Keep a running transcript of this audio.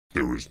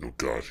There is no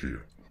God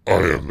here. I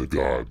am the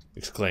God,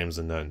 exclaims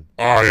the nun.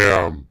 I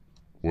am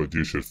what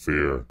you should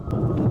fear.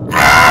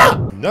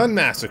 Nun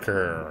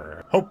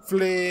Massacre.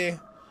 Hopefully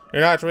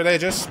you're not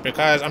religious,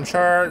 because I'm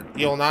sure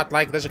you'll not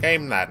like this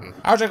game then.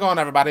 How's it going,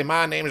 everybody?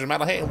 My name is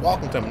Metalhead, and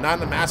welcome to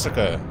Nun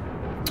Massacre.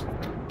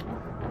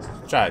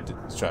 Let's try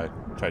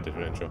a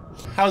different intro.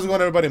 How's it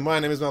going, everybody? My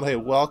name is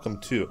Metalhead. Welcome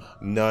to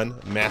Nun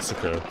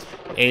Massacre,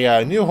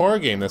 a new horror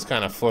game that's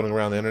kind of floating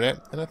around the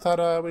internet, and I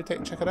thought we'd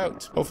check it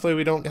out. Hopefully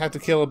we don't have to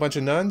kill a bunch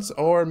of nuns,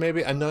 or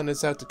maybe a nun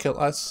is out to kill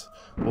us.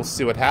 We'll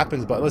see what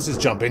happens, but let's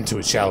just jump into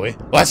it, shall we?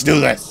 Let's do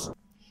this!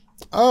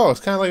 Oh, it's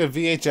kind of like a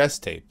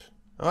VHS tape.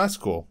 Oh, that's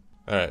cool.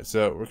 Alright,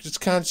 so we're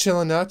just kind of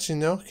chilling out, you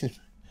know.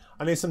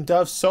 I need some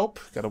Dove soap.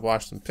 Gotta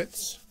wash some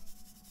pits.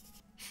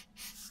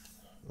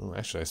 Oh,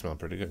 actually, I smell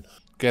pretty good.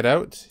 Get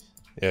out?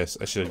 Yes,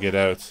 I should get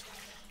out.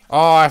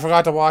 Oh, I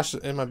forgot to wash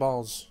it in my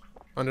balls.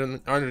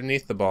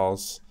 Underneath the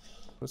balls.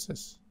 What's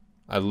this?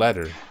 A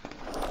letter.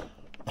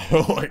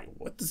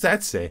 What does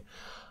that say?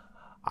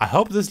 I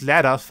hope this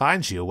letter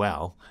finds you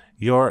well.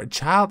 Your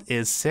child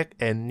is sick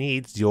and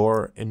needs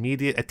your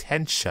immediate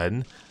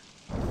attention.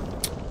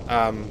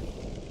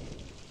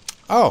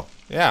 Oh,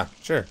 yeah,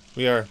 sure.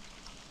 We're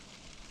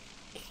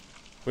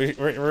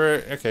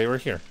okay, we're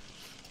here.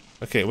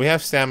 Okay, we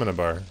have stamina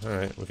bar.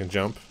 Alright, we can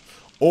jump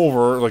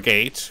over the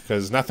gate,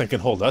 because nothing can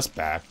hold us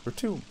back. We're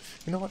too,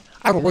 you know what?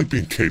 I don't like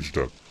being caged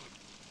up.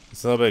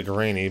 It's a little bit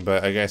grainy,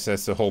 but I guess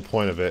that's the whole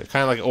point of it.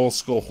 Kind of like old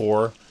school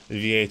horror,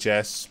 the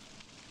VHS.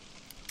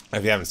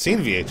 If you haven't seen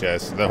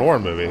VHS, the horror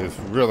movie is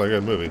a really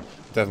good movie.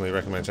 Definitely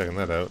recommend checking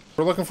that out.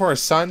 We're looking for a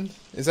son.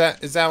 Is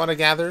that what I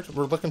gathered?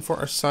 We're looking for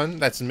our son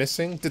that's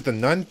missing. Did the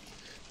nun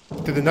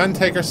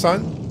take her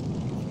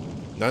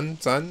son?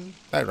 Nun, son?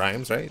 That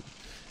rhymes, right?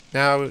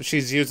 Now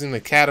she's using the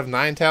cat of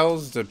nine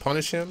tails to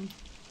punish him.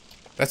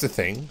 That's a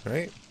thing,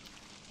 right?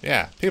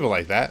 Yeah, people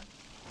like that.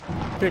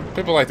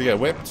 People like to get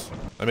whipped.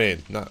 I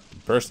mean, not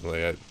personally.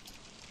 It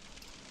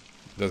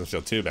doesn't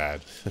feel too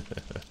bad.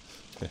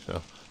 You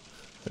know,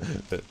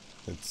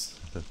 it's.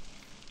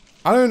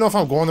 I don't even know if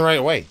I'm going the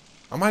right way.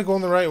 Am I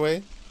going the right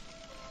way?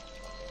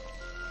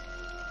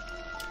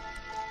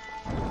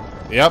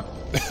 Yep.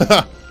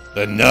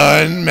 The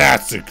Nun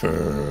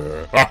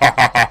Massacre.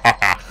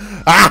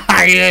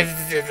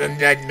 Yes, it's a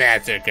Nun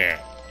Massacre.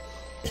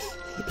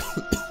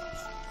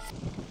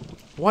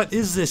 What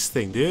is this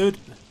thing, dude?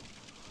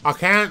 I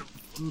can't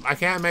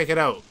make it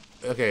out.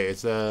 Okay,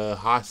 it's a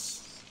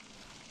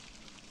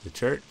the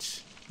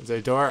church? Is there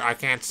a door? I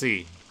can't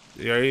see.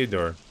 Are you the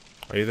door?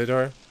 Are you the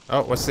door?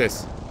 Oh, what's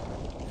this?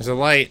 There's a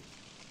light.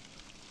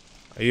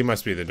 Oh, you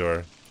must be the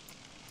door.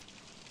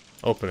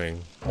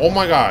 Opening. Oh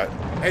my god.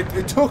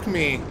 It took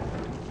me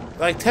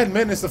like 10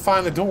 minutes to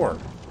find the door.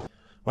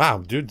 Wow,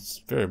 dude, it's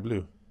very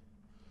blue.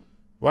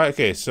 Why?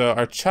 Okay, so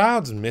our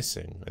child's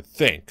missing, I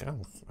think.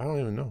 I don't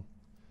even know.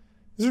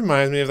 This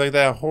reminds me of like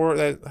that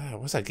horror,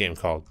 what's that game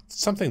called?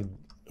 Something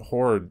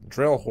horror,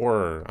 drill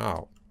horror.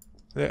 Oh.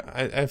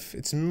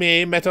 It's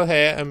me,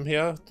 Metalhead. I'm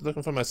here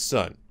looking for my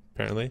son,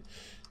 apparently.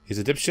 He's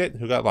a dipshit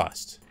who got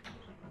lost.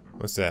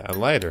 What's that? A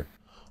lighter.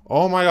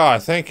 Oh my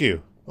god, thank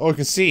you. Oh, I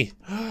can see.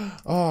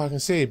 Oh, I can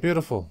see.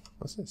 Beautiful.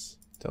 What's this?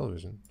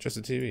 Television. Just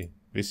a TV.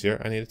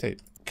 VCR, I need a tape.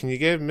 Can you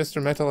give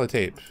Mr. Metal a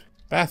tape?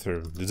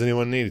 Bathroom. Does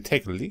anyone need to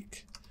take a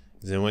leak?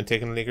 Is anyone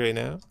taking a leak right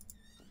now?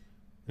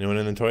 Anyone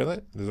in the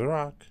toilet? There's a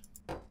rock.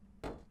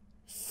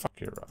 Fuck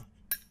your rock.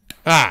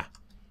 Ah!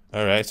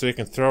 Alright, so we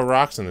can throw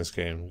rocks in this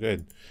game.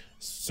 Good.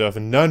 So if a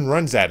nun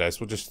runs at us,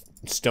 we'll just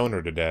stone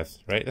her to death,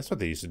 right? That's what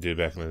they used to do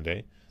back in the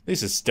day. They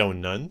used to stone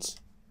nuns,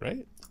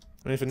 right?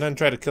 I mean, if a nun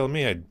tried to kill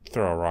me, I'd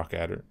throw a rock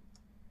at her.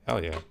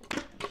 Hell yeah.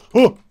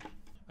 Oh!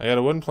 I got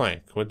a wooden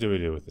plank. What do we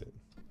do with it?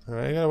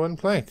 Alright, I got a wooden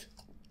plank.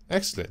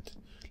 Excellent.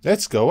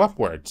 Let's go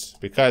upwards,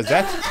 because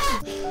that's...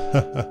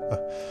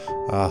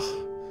 Ah,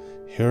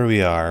 here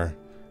we are.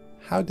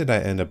 How did I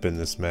end up in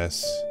this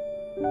mess?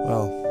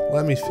 Well,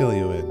 let me fill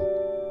you in.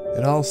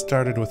 It all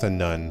started with a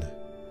nun.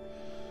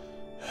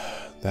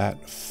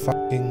 That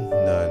fucking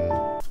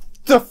nun.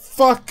 The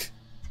fuck?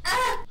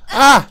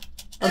 Ah!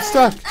 I'm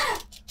stuck!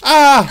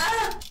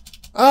 Ah!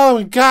 Oh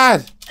my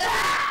god!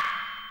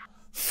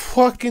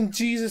 Fucking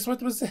Jesus,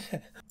 what was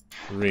that?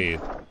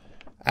 Read.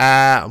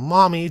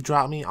 Mommy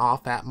dropped me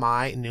off at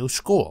my new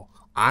school.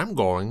 I'm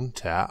going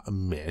to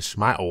miss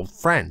my old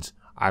friends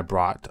I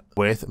brought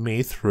with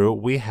me through.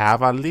 We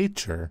have a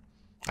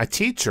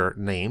teacher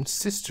named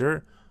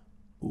Sister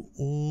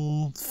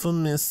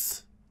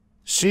Infamous.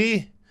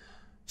 She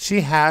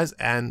has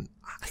an...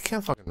 I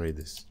can't fucking read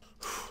this.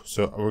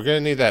 So we're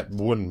gonna need that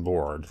wooden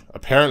board.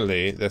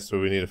 Apparently, that's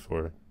what we need it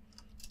for.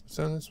 What's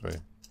down this way?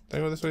 Did I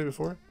go this way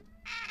before?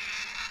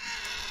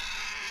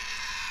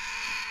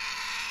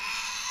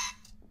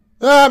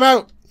 Oh, I'm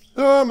out!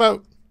 Oh, I'm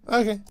out.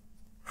 Okay.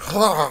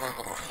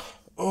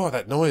 Oh,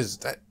 that noise.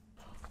 That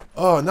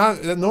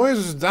noise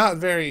is not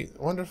very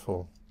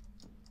wonderful.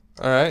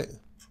 Alright.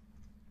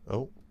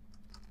 Oh.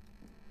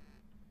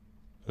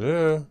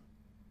 Hello?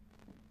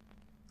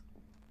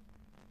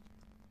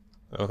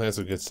 I don't think that's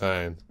a good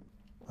sign.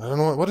 I don't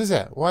know what is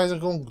that? Why is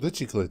it going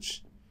glitchy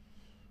glitch?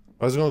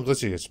 What's going on with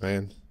glitchy,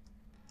 man?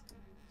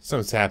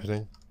 Something's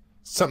happening.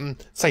 Something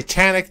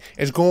satanic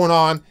is going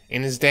on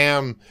in his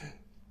damn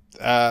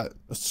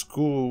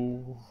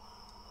school.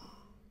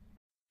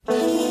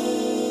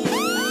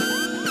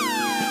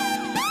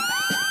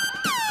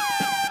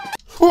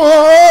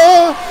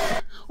 Whoa!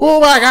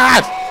 Oh my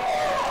god!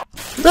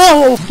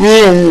 No!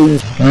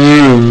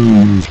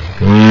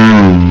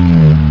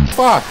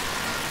 Fuck!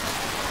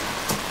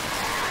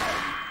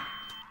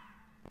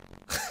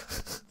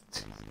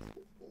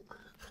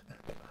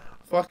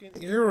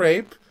 Fucking ear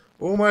rape.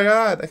 Oh my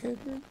god, I can't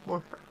hear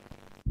anymore.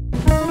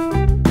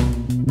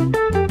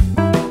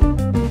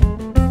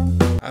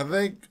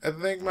 I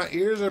think my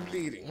ears are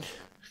bleeding.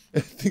 I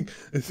think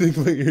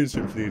my ears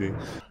are bleeding.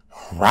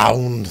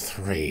 Round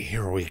 3,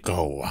 here we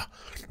go.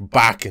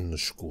 Back in the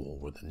school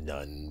where the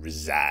nun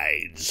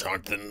resides,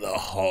 haunting the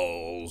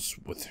halls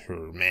with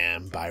her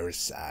man by her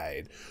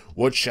side.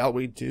 What shall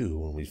we do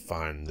when we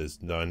find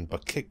this nun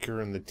but kick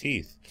her in the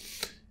teeth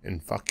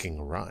and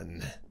fucking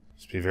run?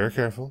 Just be very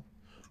careful.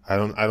 I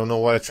don't know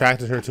what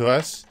attracted her to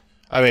us.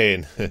 I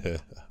mean,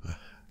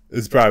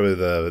 it's probably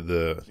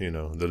the you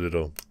know, the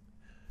little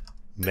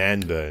man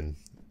bun.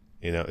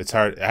 You know, it's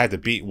hard. I had to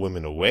beat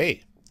women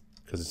away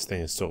because this thing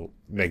is so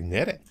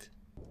magnetic.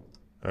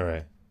 All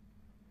right.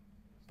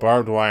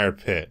 Barbed wire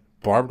pit.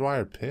 Barbed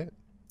wire pit?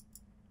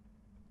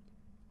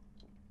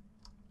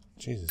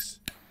 Jesus.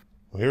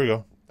 Well, here we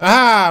go.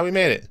 Ah, we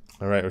made it.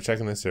 All right, we're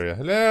checking this area.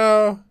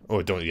 Hello.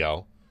 Oh, don't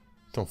yell.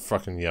 Don't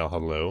fucking yell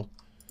hello.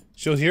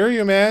 She'll hear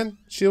you, man.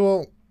 She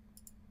will.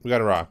 We got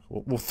a rock.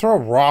 We'll throw a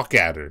rock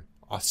at her.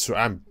 I swear,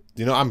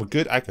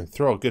 I can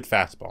throw a good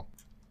fastball.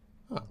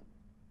 Oh.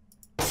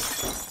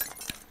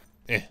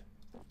 There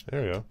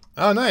we go.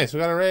 Oh, nice. We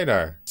got a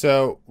radar.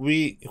 So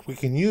we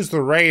can use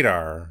the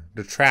radar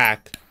to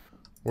track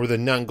where the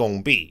nun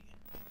gonna be.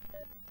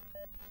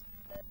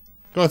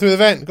 Going through the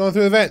vent. Going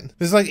through the vent.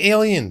 This is like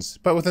Aliens,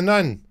 but with a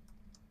nun.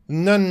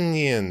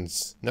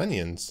 Nunions.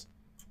 Nunions?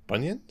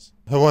 Bunions?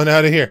 I want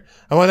out of here.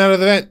 I want out of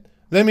the vent.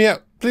 Let me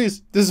out,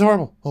 please. This is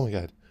horrible. Oh my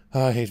god.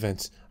 Oh, I hate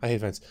vents. I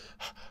hate vents.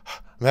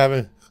 I'm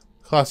having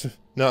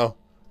No.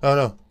 Oh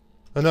no.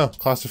 Oh no.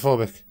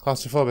 Claustrophobic.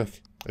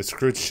 Claustrophobic. It's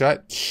screwed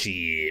shut?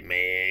 Shit, man.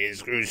 It's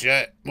screwed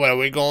shut. What are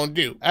we gonna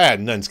do?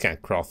 Nuns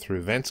can't crawl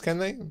through vents, can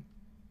they?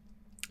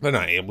 They're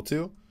not able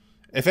to.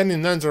 If any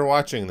nuns are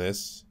watching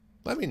this,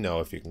 let me know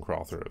if you can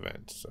crawl through a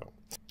vent. So.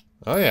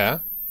 Oh yeah.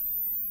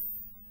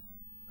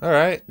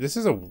 Alright. This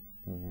is a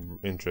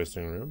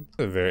interesting room.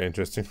 A very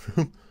interesting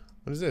room.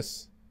 What is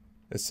this?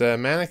 It's a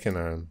mannequin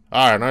arm.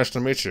 Ah, nice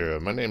to meet you.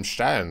 My name's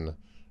Stan.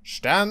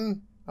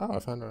 Stan? Oh, I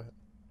found it.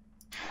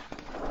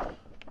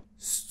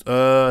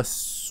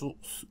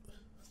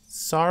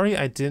 Sorry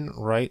I didn't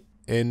write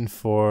in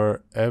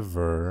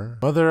forever.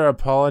 Mother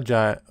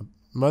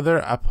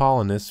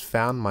Apollonius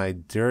found my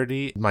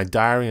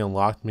diary and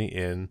locked me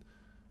in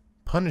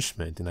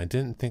punishment, and I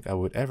didn't think I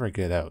would ever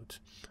get out.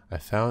 I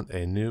found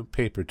a new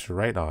paper to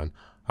write on.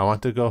 I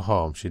want to go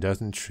home. She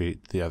doesn't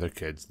treat the other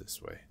kids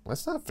this way.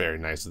 That's not very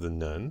nice of the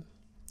nun.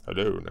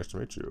 Hello, nice to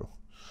meet you.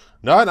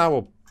 Nun, I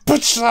will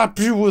butt slap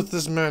you with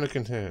this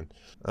mannequin hand.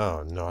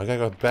 Oh no, I gotta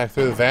go back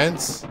through the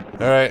vents.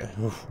 Alright,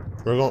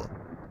 we're going.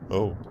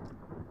 Oh.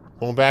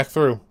 Going back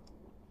through.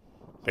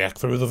 Back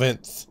through the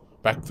vents.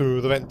 Back through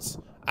the vents.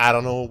 I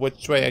don't know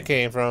which way I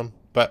came from,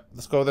 but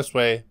let's go this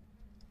way.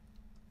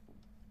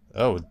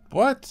 Oh,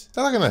 what? Is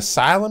that like an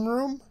asylum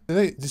room?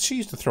 Did she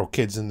used to throw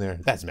kids in there?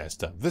 That's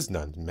messed up. This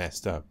nun's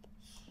messed up.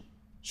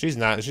 She's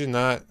not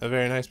a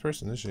very nice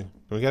person, is she? Can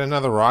we get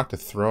another rock to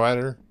throw at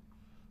her?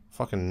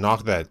 Fucking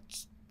knock that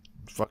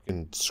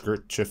fucking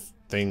skirt chiff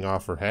thing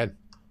off her head.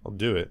 I'll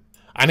do it.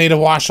 I need to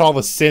wash all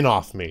the sin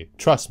off me.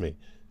 Trust me.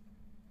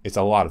 It's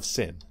a lot of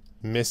sin.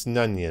 Miss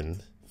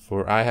Nunion,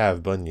 for I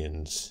have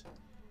bunions.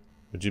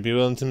 Would you be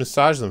willing to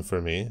massage them for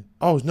me?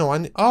 Oh, no, I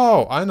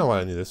know what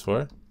I need this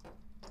for.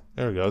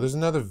 There we go. There's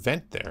another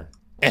vent there.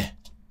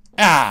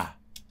 Ah!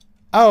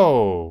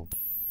 Oh!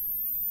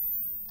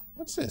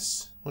 What's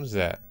this? What is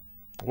that?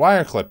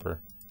 Wire clipper.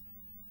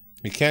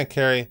 You can't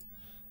carry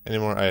any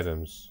more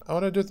items. Oh, what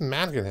do I do with the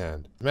mannequin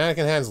hand? The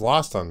mannequin hand's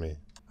lost on me.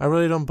 I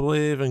really don't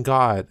believe in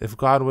God. If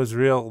God was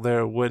real,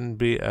 there wouldn't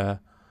be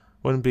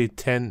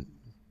 10...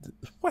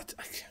 What?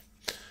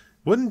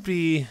 Wouldn't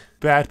be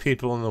bad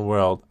people in the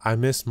world. I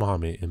miss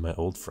Mommy and my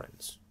old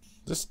friends.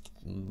 This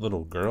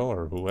little girl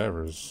or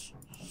whoever's...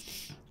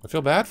 I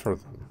feel bad for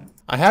them.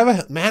 I have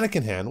a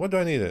mannequin hand. What do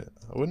I need? A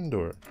wooden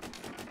door.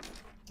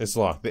 It's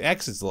locked. The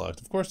exit's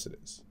locked. Of course it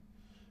is.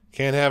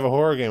 Can't have a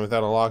horror game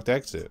without a locked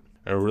exit.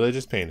 A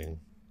religious painting.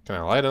 Can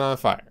I light it on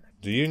fire?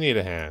 Do you need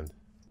a hand?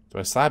 Do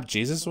I slap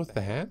Jesus with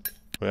the hand?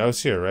 Wait, I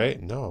was here,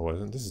 right? No, I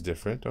wasn't. This is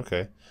different.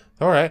 Okay.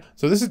 Alright.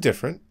 So this is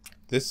different.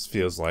 This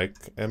feels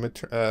like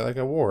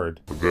a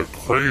ward. A bit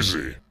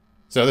crazy.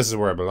 So this is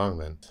where I belong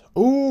then.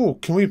 Ooh,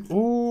 can we...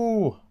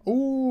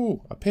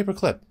 Ooh, a paper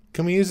clip.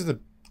 Can we use it to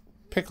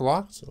pick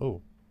locks?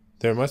 Oh,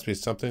 there must be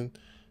something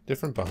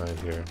different behind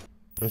here.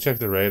 Let me check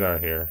the radar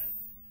here.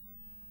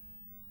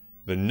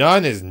 The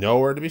nun is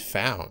nowhere to be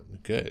found.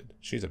 Good.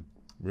 She's a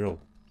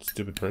real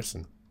stupid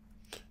person.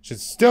 She's She's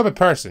a stupid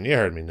person. You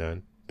heard me,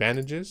 Nun.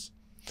 Bandages?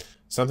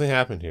 Something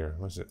happened here.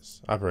 What's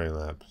this? Operating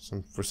lab.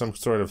 For some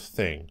sort of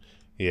thing.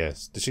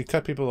 Yes. Did she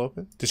cut people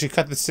open? Did she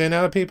cut the sin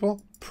out of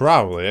people?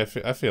 Probably. I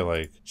feel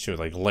like she would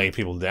like lay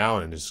people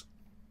down and just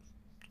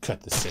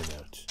cut the sin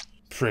out.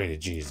 Pray to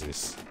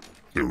Jesus.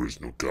 There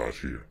is no God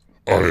here.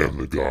 I am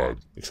the God.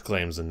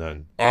 Exclaims the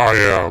nun. I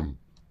am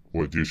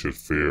what you should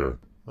fear.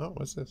 Oh,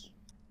 what's this?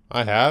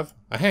 I have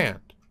a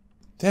hand.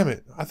 Damn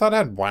it. I thought I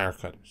had wire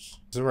cutters.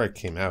 This is where I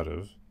came out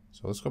of.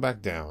 So let's go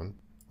back down.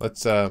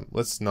 Let's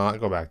not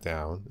go back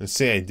down and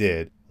say I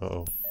did.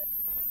 Uh-oh.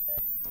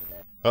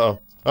 Uh-oh.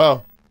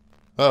 Uh-oh.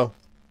 Uh-oh.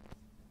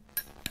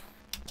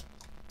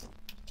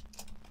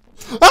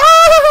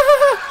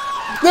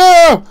 Ah!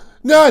 No!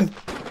 None!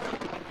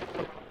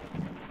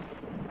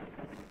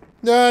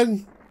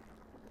 None!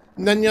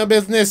 None your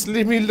business.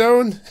 Leave me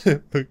alone.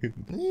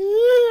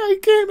 I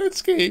can't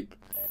escape.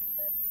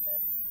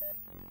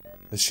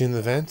 Is she in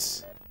the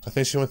vents? I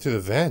think she went through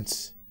the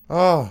vents.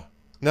 Oh.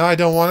 No, I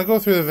don't want to go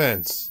through the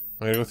vents.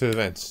 I'm going to go through the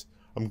vents.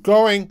 I'm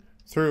going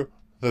through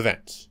the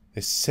vents. They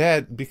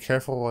said be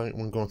careful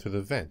when going through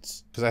the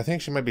vents. Because I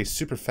think she might be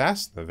super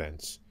fast in the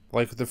vents.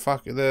 Like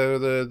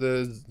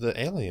the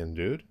alien,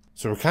 dude.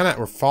 So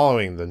we're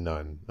following the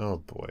nun. Oh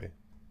boy.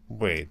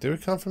 Wait, did we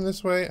come from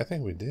this way? I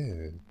think we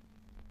did.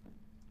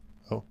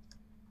 Oh.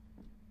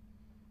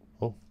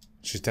 Oh,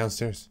 she's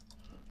downstairs.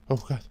 Oh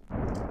god.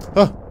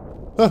 Oh.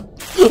 Oh.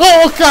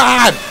 Oh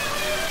god!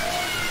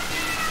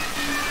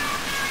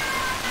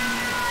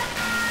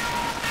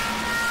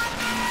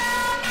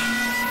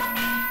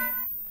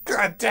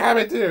 God damn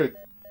it, dude!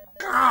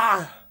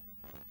 Ah!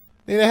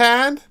 Need a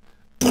hand?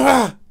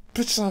 Bah!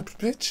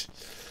 Bitch.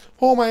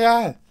 Oh my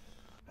god!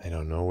 I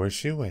don't know where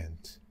she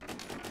went.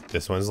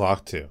 This one's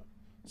locked too.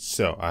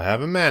 So, I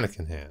have a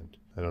mannequin hand.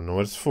 I don't know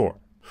what it's for.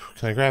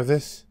 Can I grab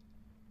this?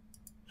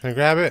 Can I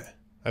grab it?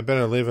 I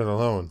better leave it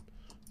alone.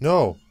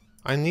 No!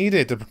 I need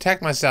it to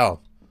protect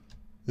myself.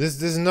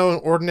 This is no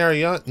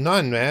ordinary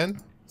nun,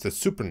 man. It's a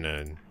super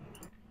nun.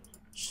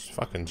 She's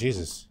fucking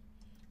Jesus.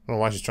 I don't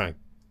know why she's trying to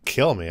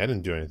kill me. I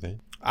didn't do anything.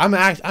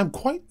 I'm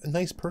quite a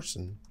nice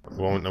person. I'm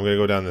gonna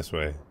go down this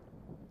way.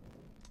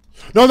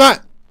 No, I'm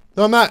not!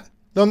 No, I'm not!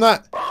 No, I'm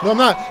not! No, I'm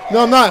not!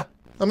 No, I'm not!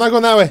 I'm not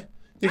going that way!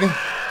 You can...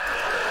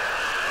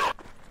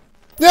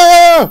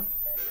 No!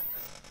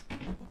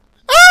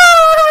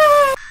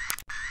 Ah!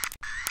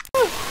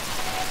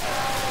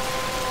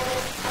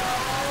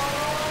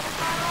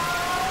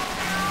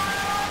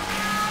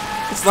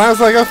 It sounds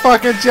like a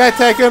fucking jet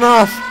taking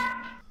off!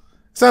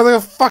 It sounds like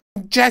a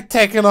fucking jet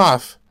taking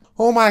off!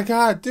 Oh my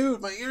god,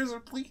 dude, my ears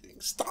are bleeding.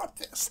 Stop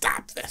this.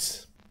 Stop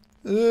this.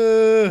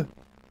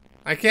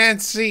 I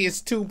can't see. It's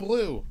too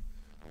blue.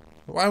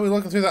 Why are we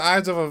looking through the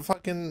eyes of a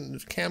fucking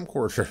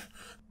camcorder?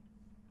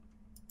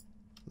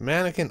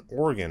 Mannequin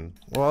organ.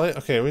 Well,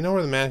 okay, we know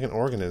where the mannequin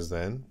organ is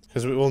then.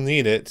 Because we will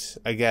need it,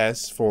 I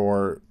guess,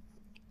 for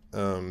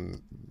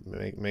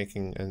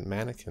making a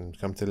mannequin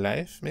come to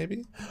life,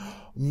 maybe?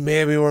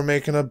 Maybe we're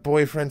making a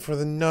boyfriend for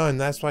the nun.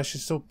 That's why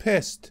she's so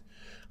pissed.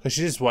 Because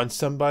she just wants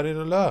somebody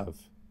to love.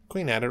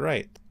 Queen had it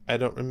right. I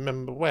don't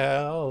remember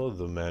well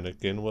the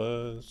mannequin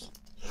was.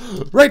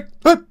 Right!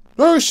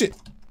 Oh shit!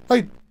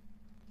 Hey!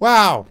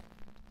 Wow!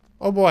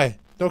 Oh boy!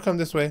 Don't come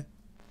this way.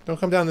 Don't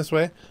come down this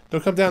way.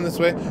 Don't come down this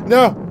way.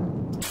 No!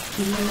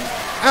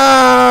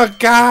 Oh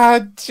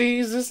god!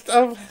 Jesus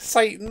of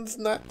Satan's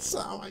nuts!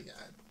 Oh my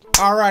god!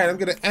 Alright, I'm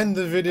gonna end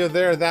the video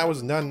there. That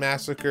was Nun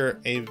Massacre,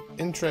 a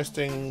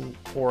interesting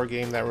horror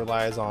game that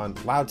relies on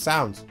loud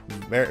sounds.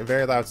 Very,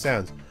 very loud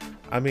sounds.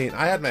 I mean,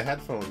 I had my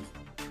headphones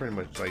pretty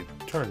much like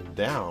turned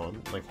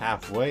down, like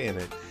halfway in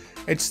it.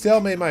 It still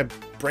made my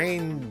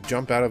brain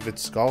jump out of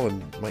its skull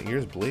and my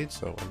ears bleed,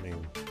 so I mean,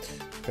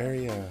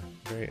 very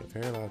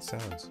loud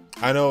sounds.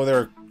 I know they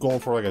were going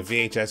for like a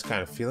VHS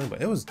kind of feeling,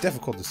 but it was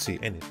difficult to see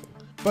anything.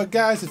 But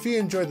guys, if you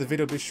enjoyed the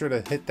video, be sure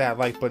to hit that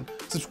like button,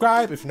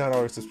 subscribe if you're not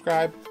already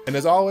subscribed, and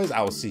as always,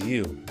 I will see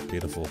you,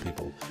 beautiful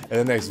people, in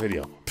the next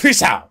video.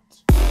 Peace out!